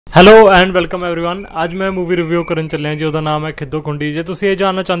Hello and welcome everyone. ਅੱਜ ਮੈਂ movie review ਕਰਨ ਚੱਲਿਆ ਜੀ। ਉਹਦਾ ਨਾਮ ਹੈ ਖਿੱਦੋ ਖੁੰਡੀ। ਜੇ ਤੁਸੀਂ ਇਹ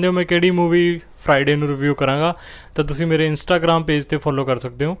ਜਾਣਨਾ ਚਾਹੁੰਦੇ ਹੋ ਮੈਂ ਕਿਹੜੀ ਮੂਵੀ ਫਰਾਈਡੇ ਨੂੰ ਰਿਵਿਊ ਕਰਾਂਗਾ ਤਾਂ ਤੁਸੀਂ ਮੇਰੇ ਇੰਸਟਾਗ੍ਰਾਮ ਪੇਜ 'ਤੇ ਫੋਲੋ ਕਰ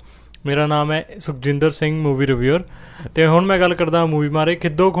ਸਕਦੇ ਹੋ। ਮੇਰਾ ਨਾਮ ਹੈ ਸੁਖਜਿੰਦਰ ਸਿੰਘ ਮੂਵੀ ਰਿਵਿਊਅਰ। ਅਤੇ ਹੁਣ ਮੈਂ ਗੱਲ ਕਰਦਾ ਮੂਵੀ ਬਾਰੇ।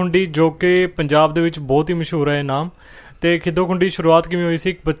 ਖਿੱਦੋ ਖੁੰਡੀ ਜੋ ਕਿ ਪੰਜਾਬ ਦੇ ਵਿੱਚ ਬਹੁਤ ਹੀ ਮਸ਼ਹੂਰ ਹੈ ਇਹ ਨਾਮ। ਅਤੇ ਖਿੱਦੋ ਖੁੰਡੀ ਸ਼ੁਰੂਆਤ ਕਿਵੇਂ ਹੋਈ ਸੀ?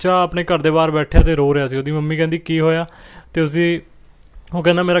 ਇੱਕ ਬੱਚਾ ਆਪਣੇ ਘਰ ਦੇ ਬਾਹਰ ਬੈਠਿਆ ਅਤੇ ਰੋ ਰਿਹਾ ਸੀ। ਉਹਦੀ ਮੰਮੀ ਕਹਿੰਦੀ ਕੀ ਹੋਇਆ? ਅਤੇ ਉਹ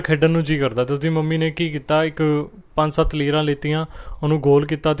ਕਹਿੰਦਾ ਮੇਰਾ ਖੇਡਣ ਨੂੰ ਜੀ ਕਰਦਾ। ਅਤੇ ਉਸਦੀ ਮੰਮੀ ਨੇ ਕੀ ਕੀਤਾ, ਇੱਕ 5-7 ਲੀਰਾਂ ਲਿੱਤੀਆਂ, ਉਹਨੂੰ ਗੋਲ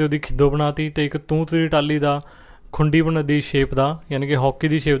ਕੀਤਾ ਅਤੇ ਉਹਦੀ ਖਿੱਦੋ ਬਣਾਤੀ ਅਤੇ ਇੱਕ ਤੂਤ ਦੀ ਟਾਲੀ ਦਾ ਖੁੰਡੀ ਦੀ ਸ਼ੇਪ ਦਾ, ਯਾਨੀ ਕਿ ਹਾਕੀ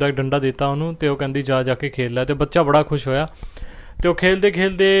ਦੀ ਸ਼ੇਪ ਦਾ ਇੱਕ ਡੰਡਾ ਦਿੱਤਾ ਉਹਨੂੰ। ਅਤੇ ਉਹ ਕਹਿੰਦੀ ਜਾ ਕੇ ਖੇਡ ਲੈ। ਅਤੇ ਬੱਚਾ ਬੜਾ ਖੁਸ਼ ਹੋਇਆ ਅਤੇ ਉਹ ਖੇਡਦੇ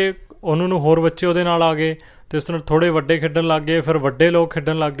ਖੇਡਦੇ ਉਹਨਾਂ ਨੂੰ ਹੋਰ ਬੱਚੇ ਉਹਦੇ ਨਾਲ ਆ ਗਏ ਅਤੇ ਉਸ ਨਾਲ ਥੋੜ੍ਹੇ ਵੱਡੇ ਖੇਡਣ ਲੱਗ ਗਏ। ਫਿਰ ਵੱਡੇ ਲੋਕ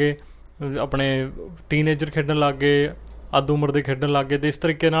ਖੇਡਣ ਲੱਗ ਗਏ, ਆਪਣੇ ਟੀਨਏਜਰ ਖੇਡਣ ਲੱਗ ਗਏ, ਅੱਧ ਉਮਰ ਦੇ ਖੇਡਣ ਲੱਗ ਗਏ। ਅਤੇ ਇਸ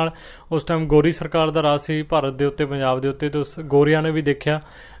ਤਰੀਕੇ ਨਾਲ ਉਸ ਟਾਈਮ ਗੋਰੀ ਸਰਕਾਰ ਦਾ ਰਾਜ ਸੀ ਭਾਰਤ ਦੇ ਉੱਤੇ, ਪੰਜਾਬ ਦੇ ਉੱਤੇ। ਅਤੇ ਉਸ ਗੋਰਿਆਂ ਨੇ ਵੀ ਦੇਖਿਆ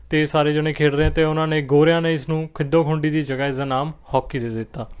ਅਤੇ ਸਾਰੇ ਜਣੇ ਖੇਡ ਰਹੇ ਅਤੇ ਉਹਨਾਂ ਨੇ ਗੋਰਿਆਂ ਨੇ ਇਸ ਨੂੰ ਖਿੱਦੋ ਖੁੰਡੀ ਦੀ ਜਗ੍ਹਾ ਇਸ ਦਾ ਨਾਮ ਹਾਕੀ ਦੇ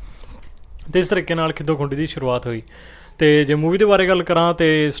ਦਿੱਤਾ। ਅਤੇ ਇਸ ਤਰੀਕੇ ਨਾਲ ਖਿੱਦੋ ਖੁੰਡੀ ਦੀ ਸ਼ੁਰੂਆਤ ਹੋਈ। ਅਤੇ ਜੇ ਮੂਵੀ ਦੇ ਬਾਰੇ ਗੱਲ ਕਰਾਂ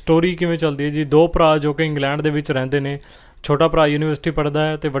ਤਾਂ ਸਟੋਰੀ ਕਿਵੇਂ ਚੱਲਦੀ ਹੈ ਜੀ। ਦੋ ਭਰਾ ਜੋ ਕਿ ਇੰਗਲੈਂਡ ਦੇ ਵਿੱਚ ਰਹਿੰਦੇ ਨੇ। ਛੋਟਾ ਭਰਾ ਯੂਨੀਵਰਸਿਟੀ ਪੜ੍ਹਦਾ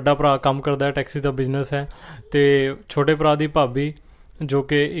ਹੈ ਅਤੇ ਵੱਡਾ ਭਰਾ ਕੰਮ ਕਰਦਾ ਹੈ, ਟੈਕਸੀ ਦਾ ਬਿਜ਼ਨਸ ਹੈ। ਅਤੇ ਛੋਟੇ ਭਰਾ ਦੀ ਭਾਬੀ ਜੋ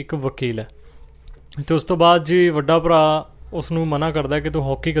ਕਿ ਇੱਕ ਵਕੀਲ ਹੈ। ਅਤੇ ਉਸ ਤੋਂ ਬਾਅਦ ਜੀ ਵੱਡਾ ਭਰਾ ਉਸ ਨੂੰ ਮਨਾ ਕਰਦਾ ਕਿ ਤੂੰ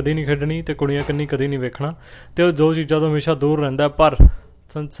ਹਾਕੀ ਕਦੇ ਨਹੀਂ ਖੇਡਣੀ ਅਤੇ ਕੁੜੀਆਂ ਕੰਨੀ ਕਦੇ ਨਹੀਂ ਵੇਖਣਾ। ਅਤੇ ਉਹ ਦੋ ਚੀਜ਼ਾਂ ਤੋਂ ਹਮੇਸ਼ਾ ਦੂਰ ਰਹਿੰਦਾ। ਪਰ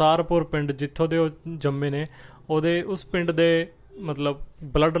ਸੰਸਾਰਪੁਰ ਪਿੰਡ ਜਿੱਥੋਂ ਦੇ ਉਹ ਜੰਮੇ ਨੇ, ਉਹਦੇ ਉਸ ਪਿੰਡ ਦੇ ਮਤਲਬ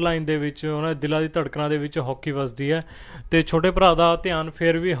ਬਲੱਡ ਲਾਈਨ ਦੇ ਵਿੱਚ, ਉਹਨਾਂ ਦੇ ਦਿਲਾਂ ਦੀ ਧੜਕਣਾਂ ਦੇ ਵਿੱਚ ਹਾਕੀ ਵੱਜਦੀ ਹੈ। ਅਤੇ ਛੋਟੇ ਭਰਾ ਦਾ ਧਿਆਨ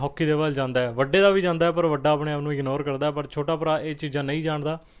ਫਿਰ ਵੀ ਹਾਕੀ ਦੇ ਵੱਲ ਜਾਂਦਾ ਹੈ। ਵੱਡੇ ਦਾ ਵੀ ਜਾਂਦਾ ਹੈ ਪਰ ਵੱਡਾ ਆਪਣੇ ਆਪ ਨੂੰ ਇਗਨੋਰ ਕਰਦਾ। ਪਰ ਛੋਟਾ ਭਰਾ ਇਹ ਚੀਜ਼ਾਂ ਨਹੀਂ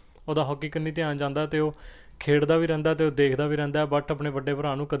ਜਾਣਦਾ, ਉਹਦਾ ਹਾਕੀ ਕੰਨੀ ਧਿਆਨ ਜਾਂਦਾ ਅਤੇ ਉਹ ਖੇਡਦਾ ਵੀ ਰਹਿੰਦਾ ਅਤੇ ਉਹ ਦੇਖਦਾ ਵੀ ਰਹਿੰਦਾ, ਬਟ ਆਪਣੇ ਵੱਡੇ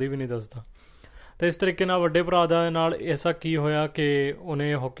ਭਰਾ ਨੂੰ ਕਦੇ ਵੀ ਨਹੀਂ ਦੱਸਦਾ। ਅਤੇ ਇਸ ਤਰੀਕੇ ਨਾਲ ਵੱਡੇ ਭਰਾ ਦਾ ਨਾਲ ਐਸਾ ਕੀ ਹੋਇਆ ਕਿ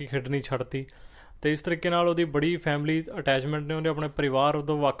ਉਹਨੇ ਹਾਕੀ ਖੇਡਣੀ ਛੱਡਤੀ। ਅਤੇ ਇਸ ਤਰੀਕੇ ਨਾਲ ਉਹਦੀ ਬੜੀ ਫੈਮਿਲੀ ਅਟੈਚਮੈਂਟ ਨੇ। ਉਹਨੇ ਆਪਣੇ ਪਰਿਵਾਰ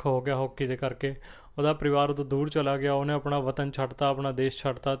ਉਦੋਂ ਵੱਖ ਹੋ ਗਿਆ ਹਾਕੀ ਦੇ ਕਰਕੇ। ਉਹਦਾ ਪਰਿਵਾਰ ਉਦੋਂ ਦੂਰ ਚਲਾ ਗਿਆ। ਉਹਨੇ ਆਪਣਾ ਵਤਨ ਛੱਡਤਾ, ਆਪਣਾ ਦੇਸ਼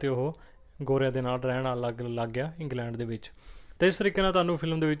ਛੱਡਤਾ ਅਤੇ ਉਹ ਗੋਰਿਆਂ ਦੇ ਨਾਲ ਰਹਿਣ ਲੱਗ ਗਿਆ ਇੰਗਲੈਂਡ ਦੇ ਵਿੱਚ। ਅਤੇ ਇਸ ਤਰੀਕੇ ਨਾਲ ਤੁਹਾਨੂੰ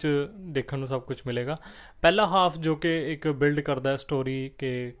ਫਿਲਮ ਦੇ ਵਿੱਚ ਦੇਖਣ ਨੂੰ ਸਭ ਕੁਛ ਮਿਲੇਗਾ। ਪਹਿਲਾ ਹਾਫ ਜੋ ਕਿ ਇੱਕ ਬਿਲਡ ਕਰਦਾ ਸਟੋਰੀ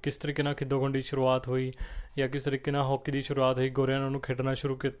ਕਿ ਕਿਸ ਤਰੀਕੇ ਨਾਲ ਖਿੱਦੋ ਖੁੰਡੀ ਸ਼ੁਰੂਆਤ ਹੋਈ ਜਾਂ ਕਿਸ ਤਰੀਕੇ ਨਾਲ ਹਾਕੀ ਦੀ ਸ਼ੁਰੂਆਤ ਹੋਈ, ਗੋਰਿਆਂ ਨੇ ਉਹਨੂੰ ਖੇਡਣਾ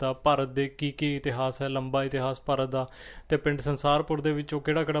ਸ਼ੁਰੂ ਕੀਤਾ, ਭਾਰਤ ਦੇ ਕੀ ਇਤਿਹਾਸ ਹੈ, ਲੰਬਾ ਇਤਿਹਾਸ ਭਾਰਤ ਦਾ, ਅਤੇ ਪਿੰਡ ਸੰਸਾਰਪੁਰ ਦੇ ਵਿੱਚ ਉਹ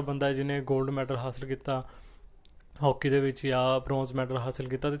ਕਿਹੜਾ ਬੰਦਾ ਹੈ ਜਿਹਨੇ ਗੋਲਡ ਮੈਡਲ ਹਾਸਿਲ ਕੀਤਾ ਹਾਕੀ ਦੇ ਵਿੱਚ ਜਾਂ ਬ੍ਰੋਂਜ਼ ਮੈਡਲ ਹਾਸਿਲ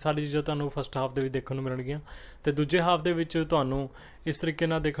ਕੀਤਾ। ਅਤੇ ਸਾਰੀ ਚੀਜ਼ਾਂ ਤੁਹਾਨੂੰ ਫਸਟ ਹਾਫ ਦੇ ਵਿੱਚ ਦੇਖਣ ਨੂੰ ਮਿਲਣਗੀਆਂ। ਅਤੇ ਦੂਜੇ ਹਾਫ ਦੇ ਵਿੱਚ ਤੁਹਾਨੂੰ ਇਸ ਤਰੀਕੇ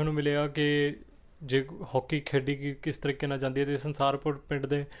ਨਾਲ ਦੇਖਣ ਨੂੰ ਮਿਲੇਗਾ ਕਿ ਜੇ ਹਾਕੀ ਖੇਡੀ ਕਿਸ ਤਰੀਕੇ ਨਾਲ ਜਾਂਦੀ ਹੈ ਅਤੇ ਸੰਸਾਰਪੁਰ ਪਿੰਡ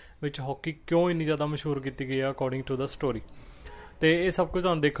ਦੇ ਵਿੱਚ ਹਾਕੀ ਕਿਉਂ ਇੰਨੀ ਜ਼ਿਆਦਾ ਮਸ਼ਹੂਰ ਕੀਤੀ ਗਈ ਹੈ ਅਕੋਰਡਿੰਗ ਟੂ ਦਾ ਸਟੋਰੀ। ਅਤੇ ਇਹ ਸਭ ਕੁਝ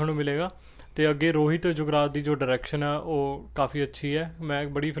ਤੁਹਾਨੂੰ ਦੇਖਣ ਨੂੰ ਮਿਲੇਗਾ। ਅਤੇ ਅੱਗੇ ਰੋਹਿਤ ਜੁਗਰਾਜ ਦੀ ਜੋ ਡਾਇਰੈਕਸ਼ਨ ਹੈ ਉਹ ਕਾਫੀ ਅੱਛੀ ਹੈ। ਮੈਂ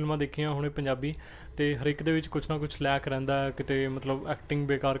ਬੜੀ ਫਿਲਮਾਂ ਦੇਖੀਆਂ ਹੁਣੇ ਪੰਜਾਬੀ, ਅਤੇ ਹਰ ਇੱਕ ਦੇ ਵਿੱਚ ਕੁਛ ਨਾ ਕੁਛ ਲੈਕ ਰਹਿੰਦਾ ਹੈ। ਕਿਤੇ ਮਤਲਬ ਐਕਟਿੰਗ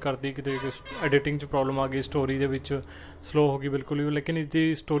ਬੇਕਾਰ ਕਰਦੀ, ਕਿਤੇ ਐਡੀਟਿੰਗ 'ਚ ਪ੍ਰੋਬਲਮ ਆ ਗਈ, ਸਟੋਰੀ ਦੇ ਵਿੱਚ ਸਲੋ ਹੋ ਗਈ ਬਿਲਕੁਲ ਵੀ। ਲੇਕਿਨ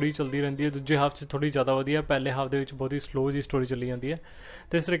ਇਸਦੀ ਸਟੋਰੀ ਚੱਲਦੀ ਰਹਿੰਦੀ ਹੈ। ਦੂਜੇ ਹਾਫ 'ਚ ਥੋੜ੍ਹੀ ਜ਼ਿਆਦਾ ਵਧੀਆ, ਪਹਿਲੇ ਹਾਫ ਦੇ ਵਿੱਚ ਬਹੁਤ ਹੀ ਸਲੋ ਜਿਹੀ ਸਟੋਰੀ ਚੱਲੀ ਜਾਂਦੀ ਹੈ।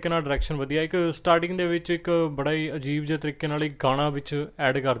 ਅਤੇ ਇਸ ਤਰੀਕੇ ਨਾਲ ਡਾਇਰੈਕਸ਼ਨ ਵਧੀਆ। ਇੱਕ ਸਟਾਰਟਿੰਗ ਦੇ ਵਿੱਚ ਇੱਕ ਬੜਾ ਹੀ ਅਜੀਬ ਜਿਹੇ ਤਰੀਕੇ ਨਾਲ ਇੱਕ ਗਾਣਾ ਵਿੱਚ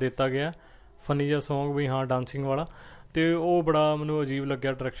ਐਡ ਕਰ ਦਿੱਤਾ ਗਿਆ, ਫਨੀ ਜਿਹਾ ਸੌਂਗ ਵੀ, ਹਾਂ ਡਾਂਸਿੰਗ ਵਾਲਾ। ਅਤੇ ਉਹ ਬੜਾ ਮੈਨੂੰ ਅਜੀਬ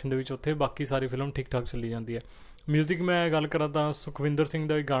ਲੱਗਿਆ ਡਾਇਰੈਕਸ਼ਨ ਦੇ ਵਿੱਚ ਉੱਥੇ। ਬਾਕੀ ਸਾਰੀ ਫਿਲਮ ਠੀਕ ਠਾਕ ਚੱਲੀ ਜਾਂਦੀ ਹੈ। ਮਿਊਜ਼ਿਕ ਮੈਂ ਗੱਲ ਕਰਾਂ ਤਾਂ ਸੁਖਵਿੰਦਰ ਸਿੰਘ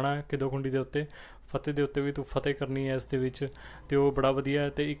ਦਾ ਇੱਕ ਗਾਣਾ ਹੈ ਖਿੱਦੋ ਖੁੰਡੀ ਦੇ ਉੱਤੇ, ਫਤਿਹ ਦੇ ਉੱਤੇ ਵੀ ਤੂੰ ਫਤਿਹ ਕਰਨੀ ਹੈ ਇਸ ਦੇ ਵਿੱਚ, ਅਤੇ ਉਹ ਬੜਾ ਵਧੀਆ ਹੈ।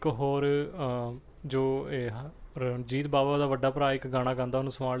 ਅਤੇ ਇੱਕ ਹੋਰ ਜੋ ਇਹ ਰਣਜੀਤ ਬਾਵਾ ਦਾ ਵੱਡਾ ਭਰਾ ਇੱਕ ਗਾਣਾ ਗਾਉਂਦਾ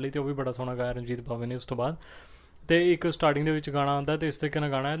ਉਹਨੂੰ ਸਮਾਉਣ ਲਈ, ਅਤੇ ਉਹ ਵੀ ਬੜਾ ਸੋਹਣਾ ਗਾਇਆ ਰਣਜੀਤ ਬਾਵੇ ਨੇ ਉਸ ਤੋਂ ਬਾਅਦ। ਅਤੇ ਇੱਕ ਸਟਾਰਟਿੰਗ ਦੇ ਵਿੱਚ ਗਾਣਾ ਆਉਂਦਾ ਅਤੇ ਇਸ ਤਰੀਕੇ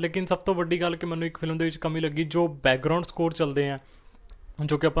ਨਾਲ ਗਾਣਾ ਹੈ। ਲੇਕਿਨ ਸਭ ਤੋਂ ਵੱਡੀ ਗੱਲ ਕਿ ਮੈਨੂੰ ਇੱਕ ਫਿਲਮ ਦੇ ਵਿੱਚ ਕਮੀ ਲੱਗੀ, ਜੋ ਬੈਕਗਰਾਊਂਡ ਸਕੋਰ ਚੱਲਦੇ ਆ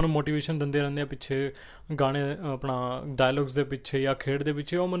ਜੋ ਕਿ ਆਪਾਂ ਨੂੰ ਮੋਟੀਵੇਸ਼ਨ ਦਿੰਦੇ ਰਹਿੰਦੇ ਆ ਪਿੱਛੇ, ਗਾਣੇ ਆਪਣਾ ਡਾਇਲੋਗਸ ਦੇ ਪਿੱਛੇ ਜਾਂ ਖੇਡ ਦੇ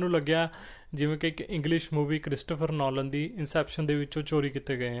ਪਿੱਛੇ, ਉਹ ਮੈਨੂੰ ਲੱਗਿਆ ਜਿਵੇਂ ਕਿ ਇੱਕ ਇੰਗਲਿਸ਼ ਮੂਵੀ ਕ੍ਰਿਸਟੋਫਰ ਨੋਲਨ ਦੀ ਇਨਸੈਪਸ਼ਨ ਦੇ ਵਿੱਚੋਂ ਚੋਰੀ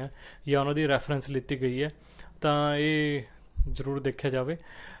ਕੀਤੇ ਗਏ ਹੈ ਜਾਂ ਉਹਨਾਂ ਦੀ ਰੈਫਰੈਂਸ ਲਿੱਤੀ ਗਈ ਹੈ। ਤਾਂ ਇਹ ਜ਼ਰੂਰ ਦੇਖਿਆ ਜਾਵੇ।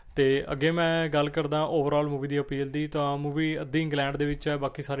 ਅਤੇ ਅੱਗੇ ਮੈਂ ਗੱਲ ਕਰਦਾ ਓਵਰਆਲ ਮੂਵੀ ਦੀ ਅਪੀਲ ਦੀ, ਤਾਂ ਮੂਵੀ ਅੱਧੀ ਇੰਗਲੈਂਡ ਦੇ ਵਿੱਚ ਹੈ,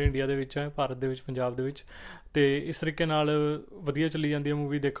 ਬਾਕੀ ਸਾਰੇ ਇੰਡੀਆ ਦੇ ਵਿੱਚ ਹੈ, ਭਾਰਤ ਦੇ ਵਿੱਚ, ਪੰਜਾਬ ਦੇ ਵਿੱਚ। ਅਤੇ ਇਸ ਤਰੀਕੇ ਨਾਲ ਵਧੀਆ ਚੱਲੀ ਜਾਂਦੀ ਹੈ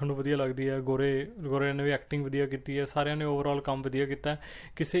ਮੂਵੀ, ਦੇਖਣ ਨੂੰ ਵਧੀਆ ਲੱਗਦੀ ਹੈ। ਗੋਰਿਆਂ ਨੇ ਵੀ ਐਕਟਿੰਗ ਵਧੀਆ ਕੀਤੀ ਹੈ, ਸਾਰਿਆਂ ਨੇ ਓਵਰਆਲ ਕੰਮ ਵਧੀਆ ਕੀਤਾ।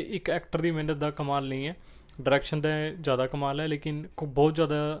 ਕਿਸੇ ਇੱਕ ਐਕਟਰ ਦੀ ਮਿਹਨਤ ਦਾ ਕਮਾਲ ਨਹੀਂ ਹੈ, ਡਾਇਰੈਕਸ਼ਨ ਦਾ ਜ਼ਿਆਦਾ ਕਮਾਲ ਹੈ। ਲੇਕਿਨ ਬਹੁਤ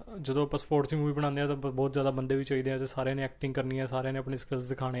ਜ਼ਿਆਦਾ ਜਦੋਂ ਆਪਾਂ ਸਪੋਰਟਸ ਦੀ ਮੂਵੀ ਬਣਾਉਂਦੇ ਹਾਂ ਤਾਂ ਬਹੁਤ ਜ਼ਿਆਦਾ ਬੰਦੇ ਵੀ ਚਾਹੀਦੇ ਆ, ਅਤੇ ਸਾਰਿਆਂ ਨੇ ਐਕਟਿੰਗ ਕਰਨੀ ਹੈ, ਸਾਰਿਆਂ ਨੇ ਆਪਣੀ ਸਕਿੱਲਸ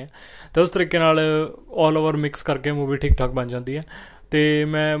ਦਿਖਾਉਣੇ ਆ, ਅਤੇ ਉਸ ਤਰੀਕੇ ਨਾਲ ਆਲ ਓਵਰ ਮਿਕਸ ਕਰਕੇ ਮੂਵੀ ਠੀਕ ਠਾਕ ਬਣ ਜਾਂਦੀ ਹੈ। ਅਤੇ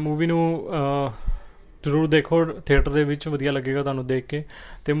ਮੈਂ ਮੂਵੀ ਨੂੰ ਜ਼ਰੂਰ ਦੇਖੋ ਥੀਏਟਰ ਦੇ ਵਿੱਚ, ਵਧੀਆ ਲੱਗੇਗਾ ਤੁਹਾਨੂੰ ਦੇਖ ਕੇ।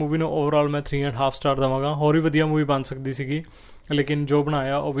 ਅਤੇ ਮੂਵੀ ਨੂੰ ਓਵਰਆਲ ਮੈਂ 3.5 ਸਟਾਰ ਦੇਵਾਂਗਾ। ਹੋਰ ਵੀ ਵਧੀਆ ਮੂਵੀ ਬਣ ਸਕਦੀ ਸੀਗੀ, ਲੇਕਿਨ ਜੋ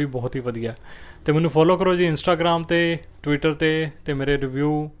ਬਣਾਇਆ ਉਹ ਵੀ ਬਹੁਤ ਹੀ ਵਧੀਆ। ਅਤੇ ਮੈਨੂੰ ਫੋਲੋ ਕਰੋ ਜੀ ਇੰਸਟਾਗ੍ਰਾਮ 'ਤੇ, ਟਵਿੱਟਰ 'ਤੇ, ਅਤੇ ਮੇਰੇ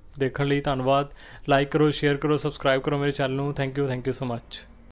ਰਿਵਿਊ ਦੇਖਣ ਲਈ ਧੰਨਵਾਦ। ਲਾਈਕ ਕਰੋ, ਸ਼ੇਅਰ ਕਰੋ, ਸਬਸਕ੍ਰਾਈਬ ਕਰੋ ਮੇਰੇ ਚੈਨਲ ਨੂੰ। Thank you so much.